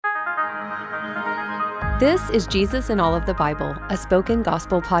This is Jesus in All of the Bible, a spoken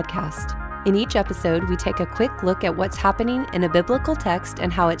gospel podcast. In each episode, we take a quick look at what's happening in a biblical text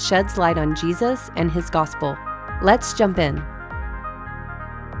and how it sheds light on Jesus and his gospel. Let's jump in.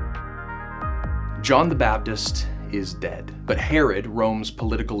 John the Baptist is dead, but Herod, Rome's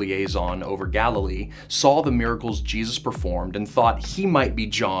political liaison over Galilee, saw the miracles Jesus performed and thought he might be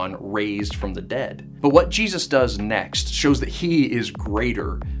John raised from the dead. But what Jesus does next shows that he is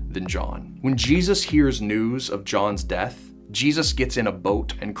greater than John. When Jesus hears news of John's death, Jesus gets in a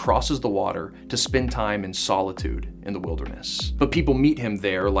boat and crosses the water to spend time in solitude in the wilderness. But people meet him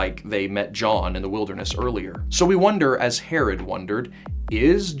there like they met John in the wilderness earlier. So we wonder, as Herod wondered,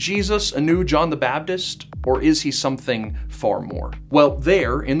 is Jesus a new John the Baptist, or is he something far more? Well,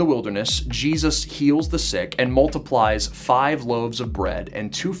 there in the wilderness, Jesus heals the sick and multiplies 5 loaves of bread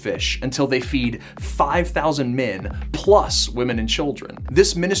and 2 fish until they feed 5,000 men, plus women and children.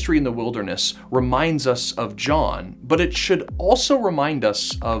 This ministry in the wilderness reminds us of John, but it should also remind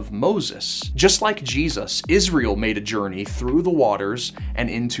us of Moses. Just like Jesus, Israel made a journey through the waters and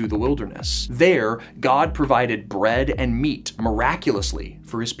into the wilderness. There, God provided bread and meat miraculously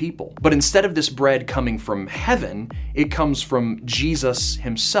for his people. But instead of this bread coming from heaven, it comes from Jesus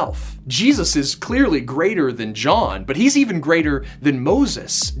himself. Jesus is clearly greater than John, but he's even greater than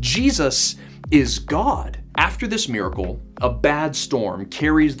Moses. Jesus is God. After this miracle, a bad storm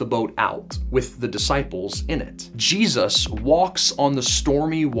carries the boat out with the disciples in it. Jesus walks on the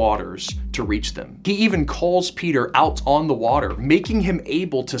stormy waters to reach them. He even calls Peter out on the water, making him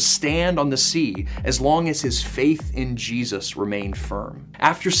able to stand on the sea as long as his faith in Jesus remained firm.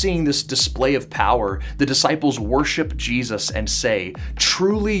 After seeing this display of power, the disciples worship Jesus and say,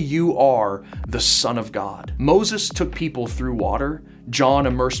 "Truly you are the Son of God." Moses took people through water, John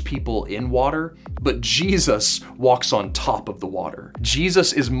immersed people in water, but Jesus walks on top of the water.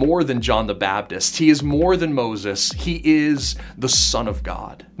 Jesus is more than John the Baptist. He is more than Moses. He is the Son of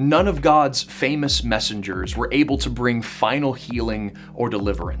God. None of God's famous messengers were able to bring final healing or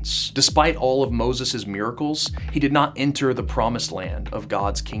deliverance. Despite all of Moses' miracles, he did not enter the promised land of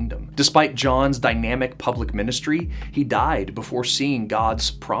God's kingdom. Despite John's dynamic public ministry, he died before seeing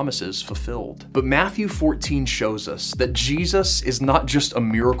God's promises fulfilled. But Matthew 14 shows us that Jesus is not just a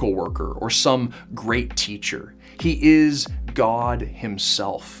miracle worker or some great teacher. He is God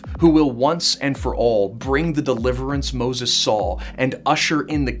himself, who will once and for all bring the deliverance Moses saw and usher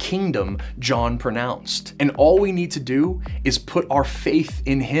in the kingdom John pronounced. And all we need to do is put our faith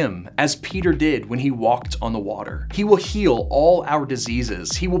in him, as Peter did when he walked on the water. He will heal all our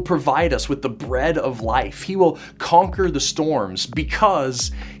diseases. He will provide us with the bread of life. He will conquer the storms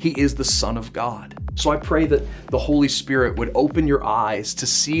because he is the Son of God. So I pray that the Holy Spirit would open your eyes to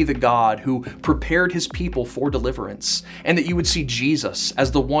see the God who prepared his people for deliverance, and that you would see Jesus as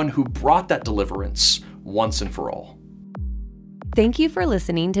the one who brought that deliverance once and for all. Thank you for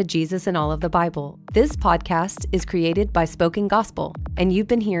listening to Jesus in All of the Bible. This podcast is created by Spoken Gospel, and you've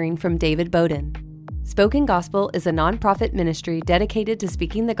been hearing from David Bowden. Spoken Gospel is a nonprofit ministry dedicated to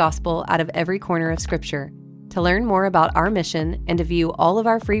speaking the gospel out of every corner of Scripture. To learn more about our mission and to view all of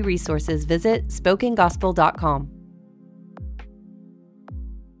our free resources, visit spokengospel.com.